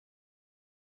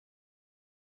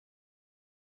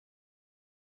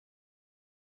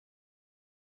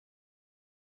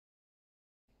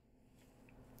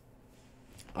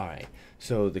All right.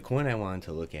 So the coin I wanted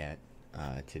to look at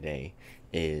today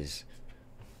is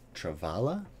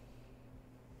Travala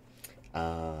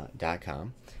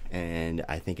 .com, and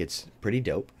I think it's pretty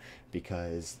dope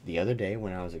because the other day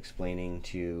when I was explaining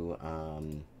to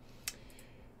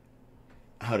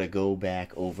how to go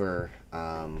back over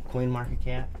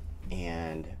CoinMarketCap,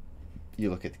 and you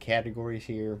look at the categories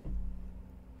here,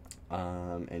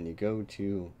 and you go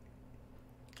to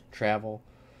travel,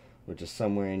 which is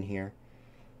somewhere in here,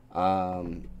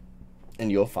 and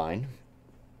you'll find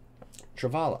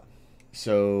Travala.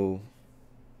 So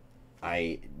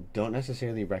I don't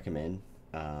necessarily recommend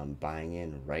buying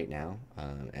in right now,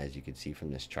 as you can see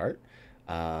from this chart.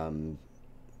 Um,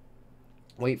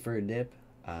 Wait for a dip.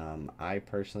 I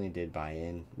personally did buy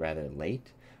in rather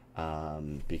late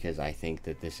because I think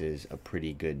that this is a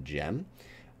pretty good gem.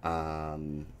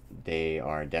 They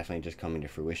are definitely just coming to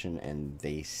fruition, and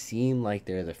they seem like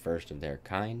they're the first of their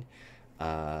kind.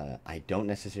 I don't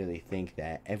necessarily think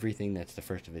that everything that's the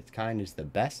first of its kind is the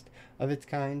best of its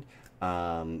kind,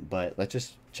 but let's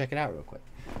just check it out real quick.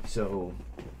 So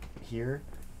here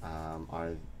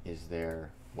is their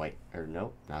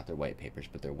not their white papers,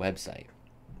 but their website.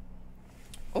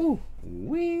 Oh,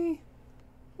 wee,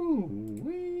 ooh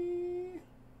wee.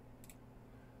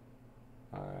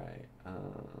 All right.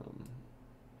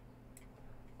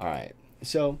 All right.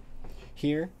 So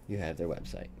here you have their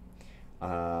website.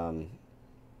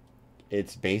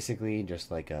 It's basically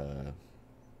just like a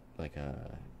I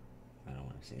don't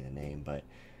want to say the name, but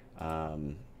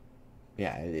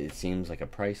yeah, it seems like a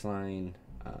Priceline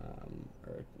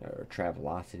or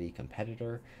Travelocity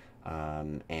competitor,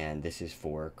 and this is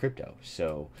for crypto.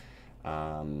 So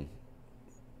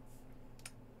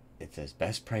it says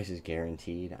best prices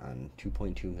guaranteed on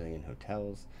 2.2 million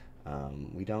hotels.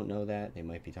 We don't know that. They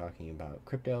might be talking about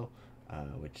crypto,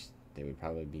 which they would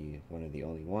probably be one of the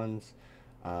only ones.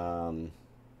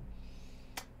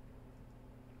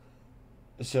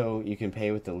 So you can pay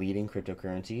with the leading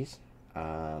cryptocurrencies.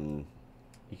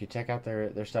 You can check out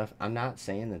their stuff. I'm not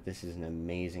saying that this is an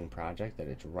amazing project, that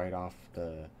it's right off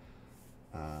the...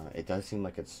 it does seem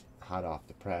like it's hot off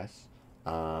the press.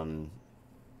 And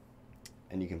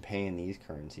you can pay in these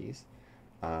currencies.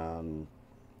 And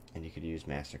you could use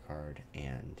MasterCard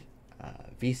and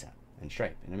Visa and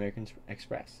Stripe and American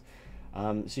Express.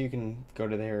 So you can go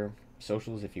to their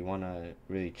socials if you want to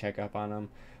really check up on them.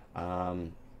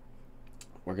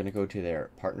 We're going to go to their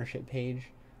partnership page.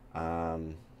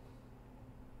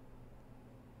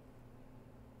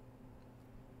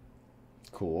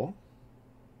 Cool.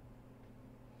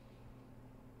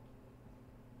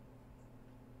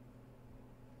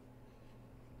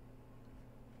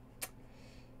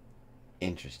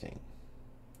 Interesting.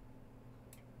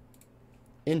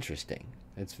 Interesting.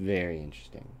 That's very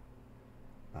interesting.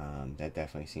 That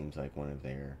definitely seems like one of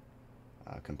their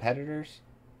competitors.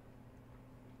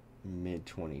 Mid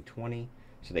 2020.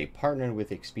 So they partnered with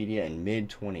Expedia in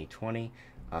mid 2020,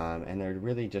 and they're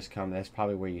really just coming. That's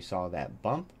probably where you saw that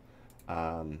bump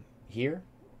here.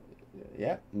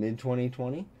 Yeah, mid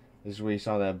 2020. This is where you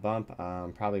saw that bump.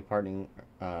 Probably partnering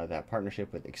that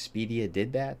partnership with Expedia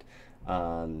did that,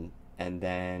 and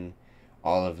then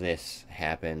all of this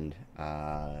happened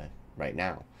right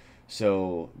now.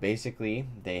 So basically,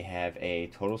 they have a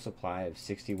total supply of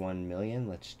 61 million.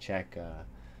 Let's check.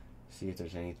 See if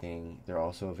there's anything. They're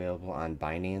also available on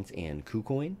Binance and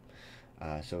KuCoin.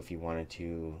 So if you wanted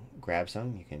to grab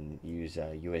some, you can use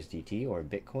USDT or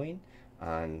Bitcoin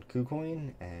on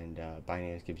KuCoin, and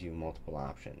Binance gives you multiple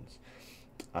options.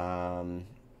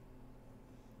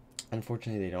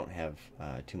 Unfortunately, they don't have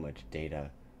too much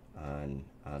data on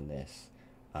this.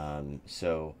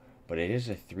 But it is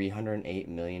a $308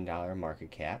 million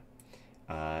market cap,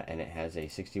 and it has a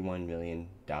 $61 million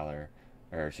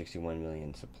or 61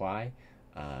 million supply,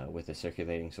 with a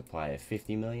circulating supply of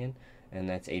 50 million, and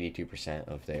that's 82%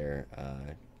 of their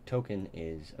token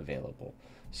is available.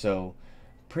 So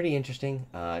pretty interesting.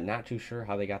 Not too sure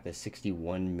how they got the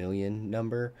 61 million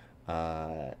number.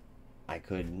 I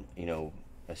could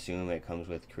assume it comes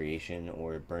with creation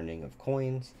or burning of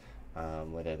coins,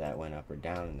 whether that went up or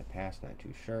down in the past, not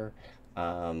too sure.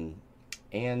 And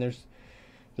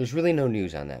there's really no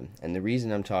news on them, and the reason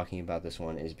I'm talking about this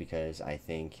one is because I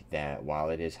think that while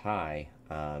it is high,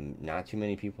 not too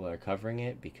many people are covering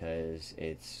it because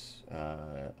it's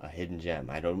a hidden gem.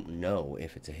 I don't know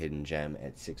if it's a hidden gem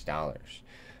at $6.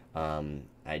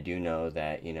 I do know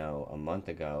that a month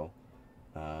ago,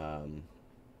 at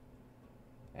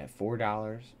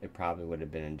 $4, it probably would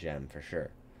have been a gem for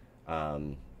sure.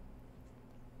 I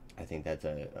think that's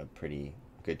a pretty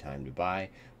good time to buy,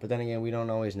 but then again, we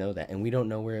don't always know that, and we don't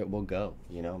know where it will go.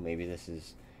 Maybe this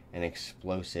is an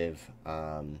explosive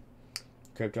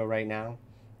crypto right now.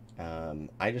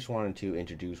 I just wanted to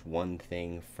introduce one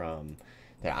thing from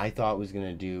that I thought was going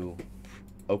to do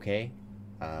okay,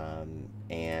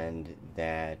 and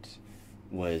that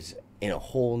was in a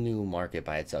whole new market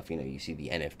by itself. You know, you see the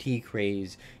NFT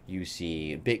craze, you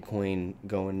see Bitcoin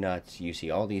going nuts, you see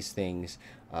all these things,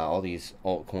 all these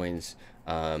altcoins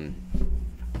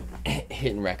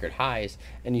hitting record highs,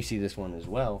 and you see this one as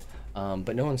well.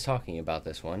 But no one's talking about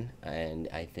this one, and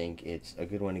I think it's a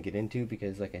good one to get into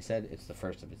because, like I said, it's the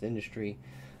first of its industry.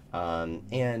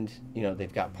 And you know,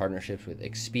 they've got partnerships with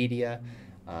Expedia,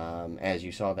 as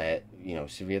you saw that, you know,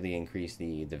 severely increased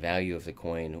the value of the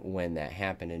coin when that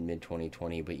happened in mid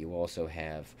 2020. But you also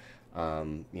have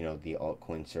you know, the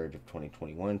altcoin surge of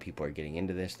 2021. People are getting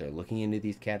into this, they're looking into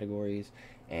these categories,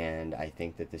 and I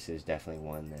think that this is definitely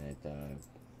one that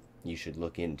you should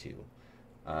look into.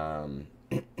 um,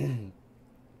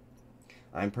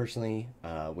 I'm personally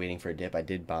waiting for a dip. I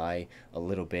did buy a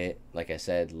little bit, like I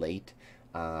said, late.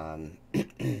 Um,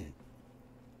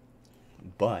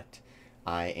 but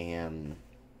I am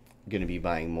going to be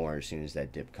buying more as soon as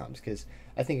that dip comes because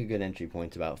I think a good entry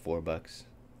point's about $4.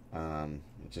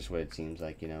 It's just what it seems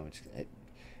like, you know.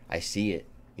 I see it,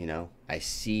 you know. I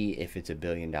see if it's $1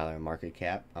 billion market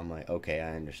cap. I'm like, okay,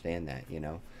 I understand that, you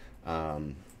know.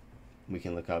 Um, we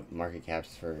can look up market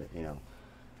caps for, you know,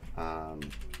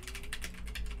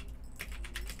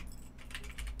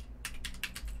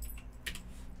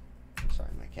 sorry,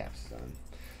 my cap's on.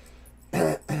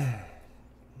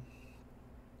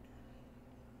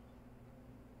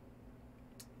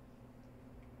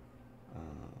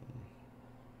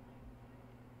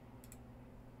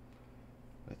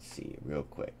 Let's see real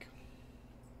quick.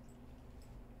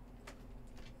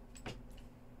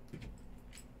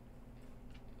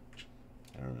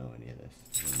 I don't know any of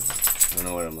this. I don't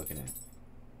know what I'm looking at.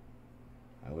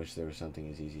 I wish there was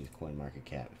something as easy as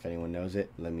CoinMarketCap. If anyone knows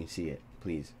it, let me see it,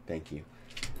 please. Thank you.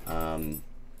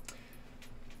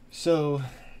 So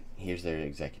here's their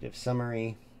executive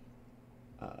summary.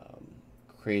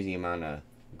 Crazy amount of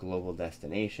global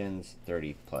destinations,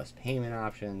 30 plus payment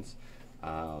options,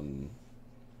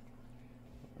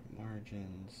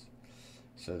 margins.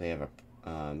 So they have a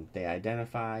they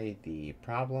identify the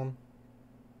problem.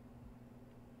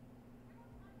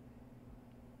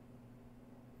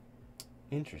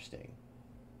 Interesting.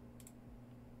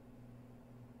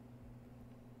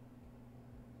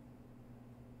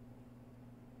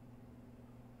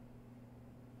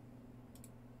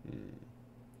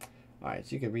 Alright,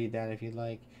 so you can read that if you'd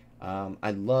like.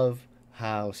 I love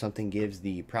how something gives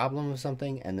the problem of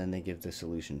something and then they give the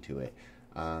solution to it.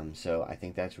 So I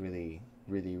think that's really,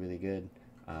 really, really good.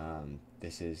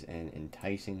 This is an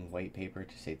enticing white paper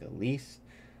to say the least.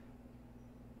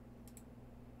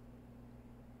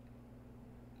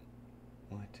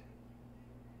 What?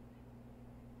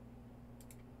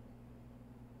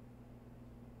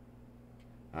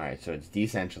 Alright, so it's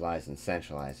decentralized and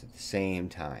centralized at the same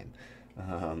time.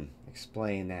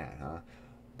 Explain that, huh?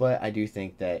 But I do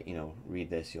think that, you know, read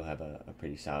this, you'll have a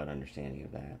pretty solid understanding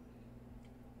of that.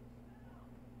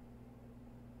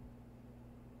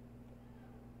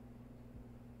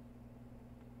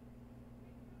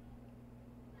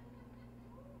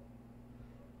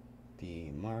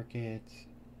 The market,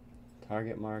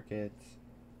 target markets.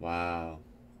 Wow.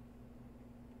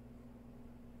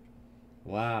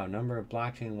 Wow, number of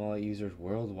blockchain wallet users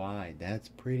worldwide. That's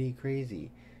pretty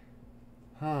crazy.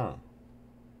 Huh.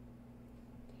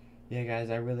 Yeah, guys,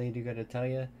 I really do gotta tell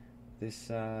you, this,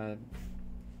 the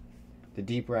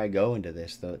deeper I go into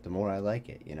this, the more I like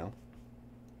it, you know?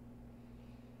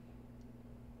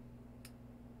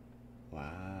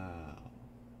 Wow.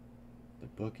 The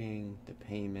booking, the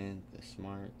payment, the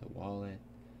smart, the wallet.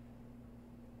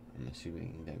 I'm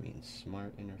assuming that means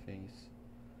smart interface.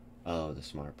 Oh, the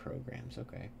smart programs,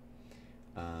 okay.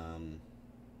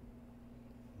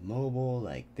 Mobile,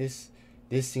 like this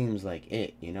seems like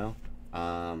it, you know?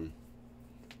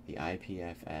 The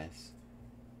IPFS.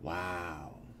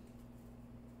 Wow.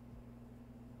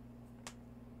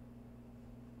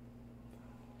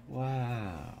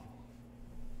 Wow.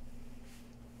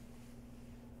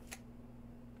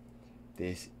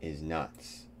 This is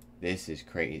nuts. This is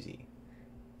crazy.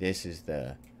 This is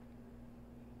the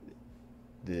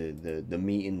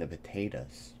meat and the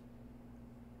potatoes.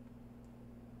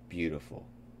 Beautiful.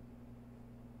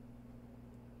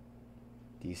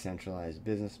 Decentralized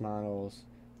business models,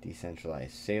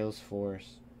 decentralized sales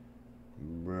force.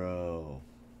 Bro.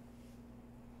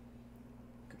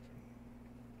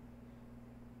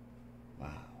 Wow.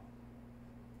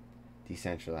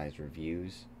 Decentralized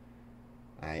reviews.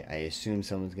 I assume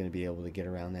someone's going to be able to get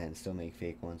around that and still make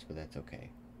fake ones, but that's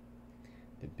okay.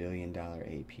 The $1 billion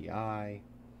API,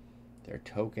 their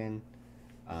token.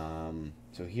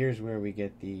 So here's where we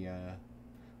get the,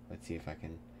 let's see if I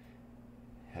can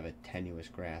have a tenuous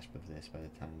grasp of this by the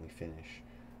time we finish.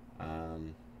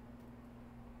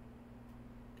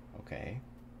 Okay.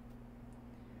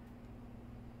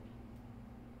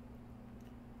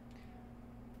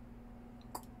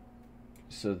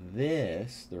 So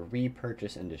this, the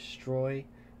repurchase and destroy,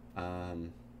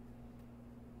 I'm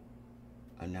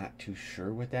not too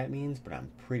sure what that means, but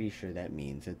I'm pretty sure that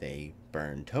means that they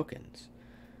burn tokens.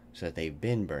 So that they've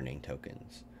been burning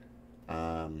tokens.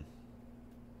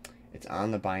 It's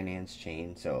on the Binance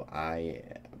chain, so I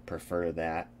prefer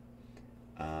that.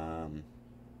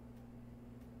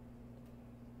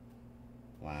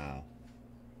 Wow.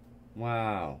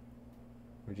 Wow.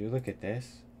 Would you look at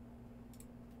this?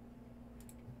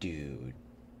 Dude.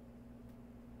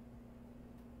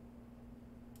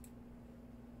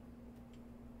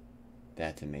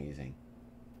 That's amazing.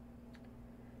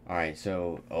 Alright,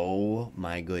 so, oh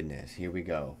my goodness, here we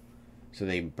go. So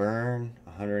they burn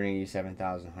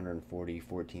 187,000, 140,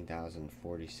 14,000,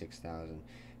 46,000,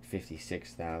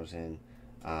 56,000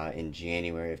 in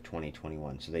January of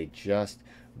 2021. So they just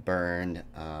burned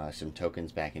some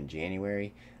tokens back in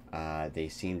January. They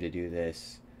seem to do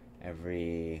this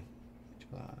every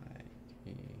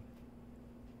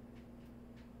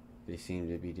they seem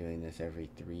to be doing this every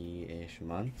 3-ish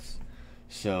months.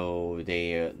 So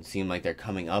they seem like they're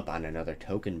coming up on another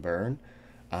token burn.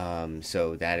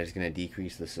 So that is going to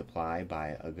decrease the supply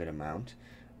by a good amount.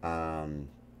 That's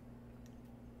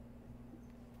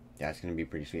going to be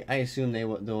pretty sweet. I assume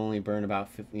they'll only burn about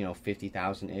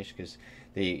 50,000 ish, because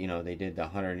they did the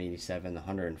 187, the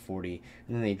 140,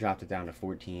 and then they dropped it down to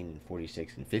 14 and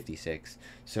 46 and 56.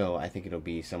 So I think it'll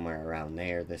be somewhere around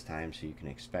there this time. So you can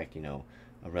expect a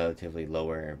relatively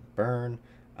lower burn,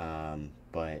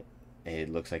 but it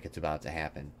looks like it's about to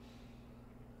happen.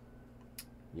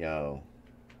 Yo,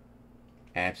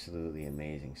 absolutely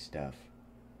amazing stuff.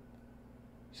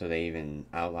 So they even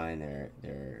outline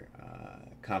their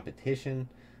competition.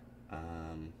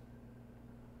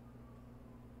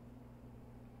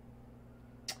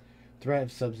 Threat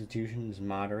of substitution is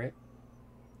moderate.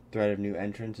 Threat of new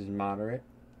entrants is moderate.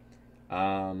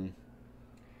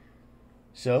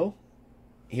 So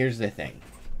here's the thing.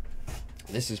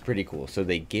 This is pretty cool. So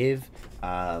they give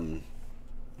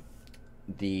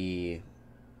the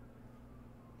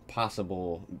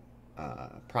possible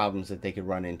problems that they could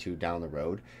run into down the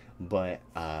road, but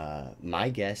my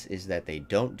guess is that they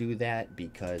don't do that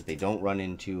because they don't run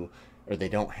into, or they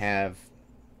don't have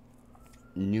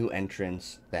new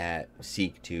entrants that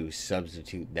seek to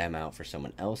substitute them out for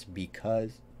someone else,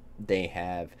 because they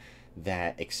have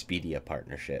that Expedia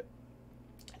partnership.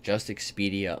 Just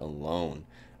Expedia alone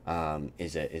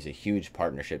is a huge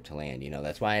partnership to land.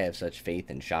 That's why I have such faith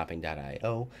in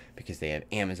shopping.io, because they have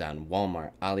Amazon,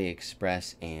 Walmart,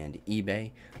 AliExpress, and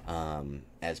eBay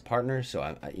as partners.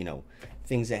 So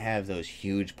things that have those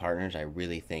huge partners, I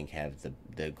really think have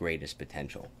the greatest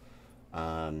potential.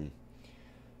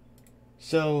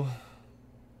 So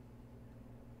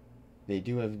they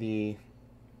do have the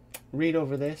read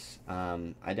over this.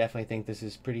 I definitely think this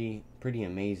is pretty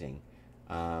amazing.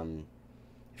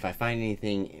 If I find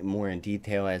anything more in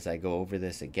detail as I go over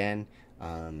this again,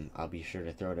 I'll be sure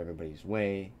to throw it everybody's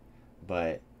way.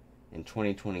 But in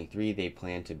 2023, they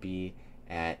plan to be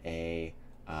at a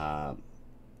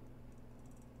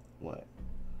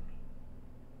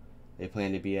They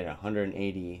plan to be at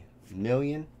 180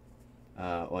 million.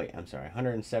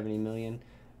 170 million.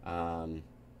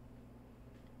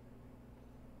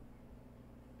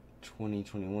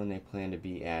 2021, they plan to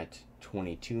be at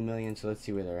 22 million. So let's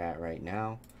see where they're at right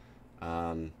now.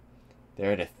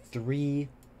 They're at a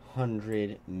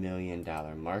 $300 million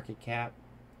market cap.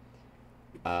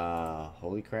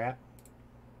 Holy crap.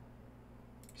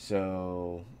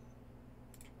 So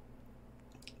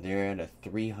they're at a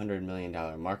 $300 million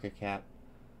market cap.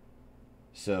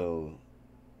 So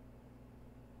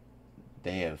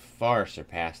they have far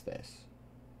surpassed this.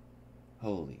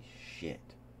 Holy shit.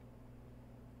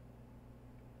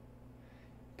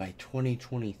 By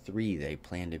 2023, they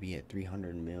plan to be at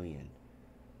 300 million.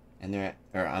 And they're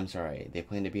at, they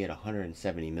plan to be at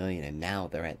 170 million, and now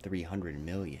they're at 300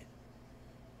 million.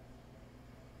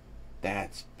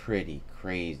 That's pretty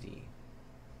crazy.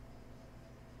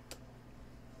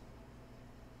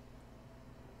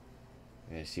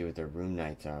 I gotta see what their room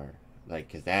nights are.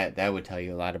 Like, because that would tell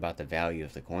you a lot about the value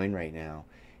of the coin right now.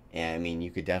 And I mean,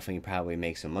 you could definitely probably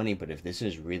make some money, but if this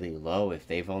is really low, if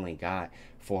they've only got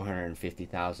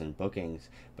 450,000 bookings,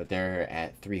 but they're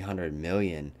at 300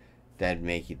 million, that'd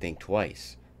make you think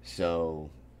twice. So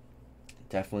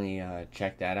definitely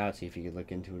check that out. See if you could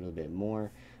look into it a little bit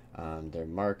more. Their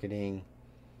marketing,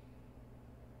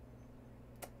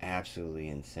 absolutely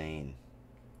insane.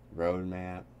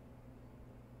 Roadmap.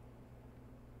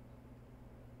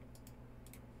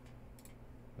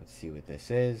 Let's see what this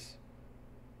is.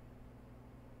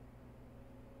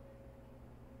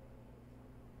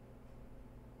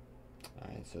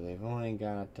 Alright, so they've only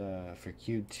got for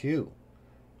Q2.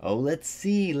 Oh, let's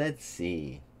see. Let's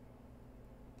see.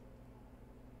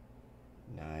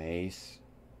 Nice.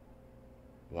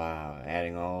 Wow,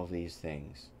 adding all of these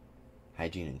things.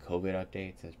 Hygiene and COVID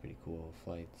updates. That's pretty cool.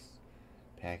 Flights,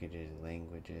 packages,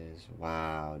 languages.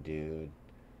 Wow, dude.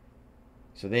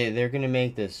 So they're going to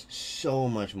make this so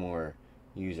much more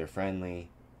user-friendly.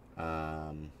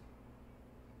 Wow.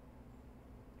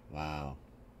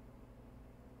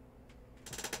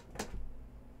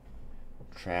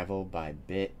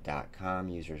 Travelbybit.com.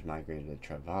 Users migrated to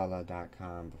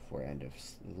Travala.com before end of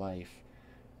life.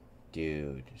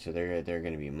 Dude. So they're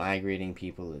going to be migrating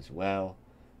people as well.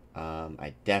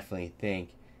 I definitely think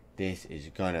this is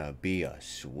going to be a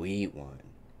sweet one.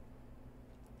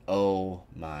 Oh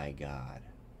my god.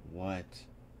 What?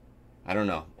 I don't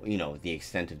know, the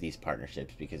extent of these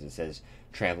partnerships, because it says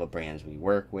travel brands we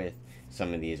work with.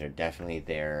 Some of these are definitely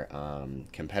their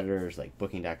competitors, like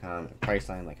Booking.com and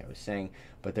Priceline, like I was saying,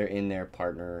 but they're in their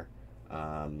partner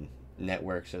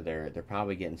network, so they're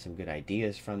probably getting some good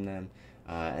ideas from them.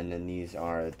 And then these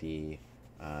are the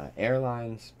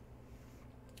airlines.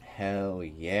 Hell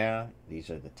yeah, these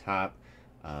are the top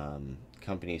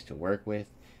companies to work with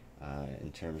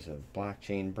in terms of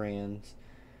blockchain brands.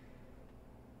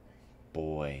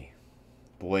 Boy,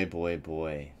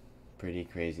 pretty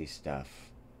crazy stuff.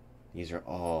 These are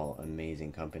all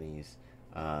amazing companies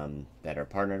that are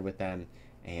partnered with them,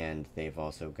 and they've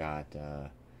also got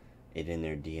it in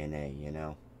their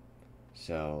DNA,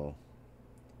 So,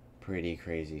 pretty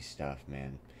crazy stuff,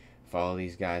 man. Follow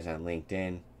these guys on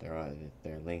LinkedIn.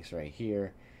 Their links right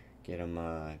here. Get them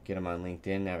on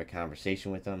LinkedIn. Have a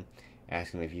conversation with them.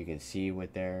 Ask them if you can see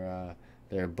what their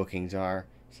bookings are.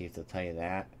 See if they'll tell you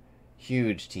that.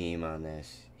 Huge team on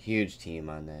this.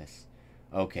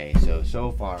 Okay,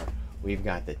 so far we've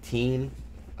got the team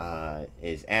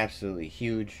is absolutely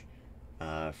huge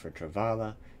for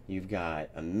Travala. You've got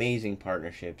amazing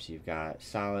partnerships. You've got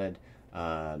solid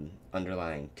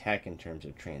underlying tech in terms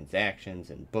of transactions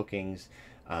and bookings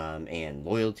and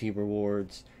loyalty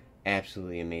rewards.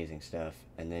 Absolutely amazing stuff.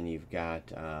 And then you've got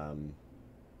the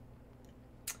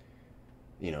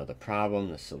problem,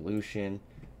 the solution.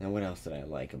 And what else did I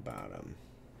like about them?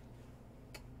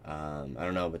 I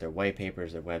don't know, but their white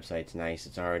papers, their website's nice.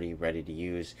 It's already ready to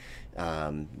use.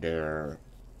 Their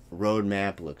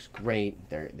roadmap looks great.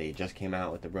 They just came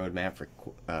out with the roadmap for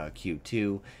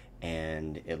Q2,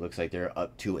 and it looks like they're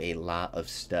up to a lot of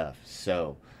stuff.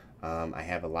 So I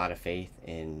have a lot of faith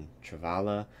in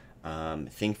Travala.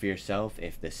 Think for yourself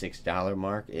if the $6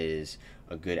 mark is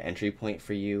a good entry point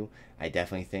for you. I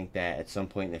definitely think that at some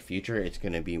point in the future it's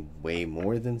going to be way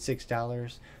more than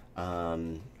 $6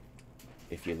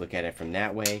 if you look at it from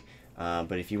that way.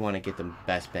 But if you want to get the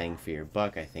best bang for your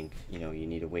buck, I think you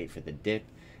need to wait for the dip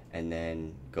and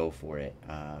then go for it.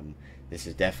 This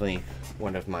is definitely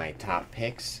one of my top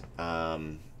picks.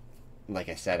 Like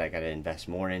I said, I got to invest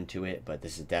more into it, but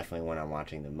this is definitely one I'm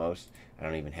watching the most. I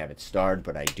don't even have it starred,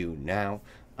 but I do now.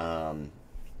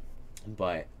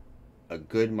 But a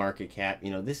good market cap,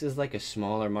 this is like a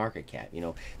smaller market cap.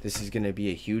 This is going to be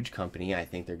a huge company. I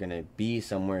think they're going to be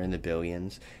somewhere in the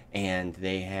billions, and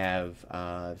they have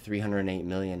 308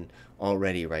 million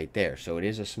already right there. So it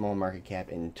is a small market cap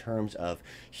in terms of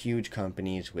huge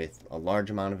companies with a large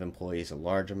amount of employees, a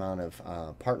large amount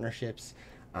of partnerships.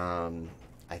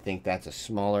 I think that's a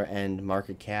smaller end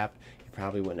market cap. You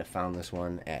probably wouldn't have found this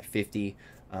one at 50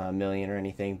 million or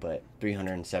anything, but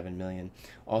 307 million.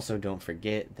 Also, don't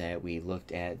forget that we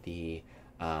looked at the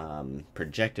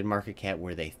projected market cap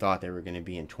where they thought they were going to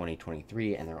be in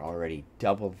 2023, and they're already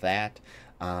double that.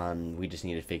 We just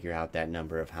need to figure out that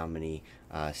number of how many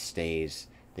stays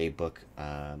they book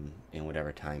in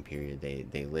whatever time period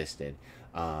they listed.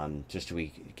 Just so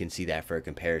we can see that for a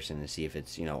comparison and see if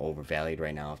it's overvalued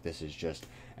right now, if this is just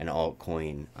an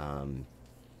altcoin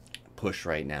push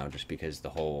right now just because the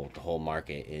whole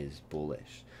market is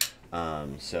bullish.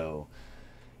 So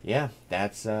yeah,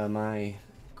 that's my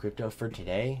crypto for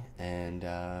today, and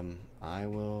I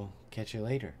will catch you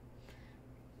later.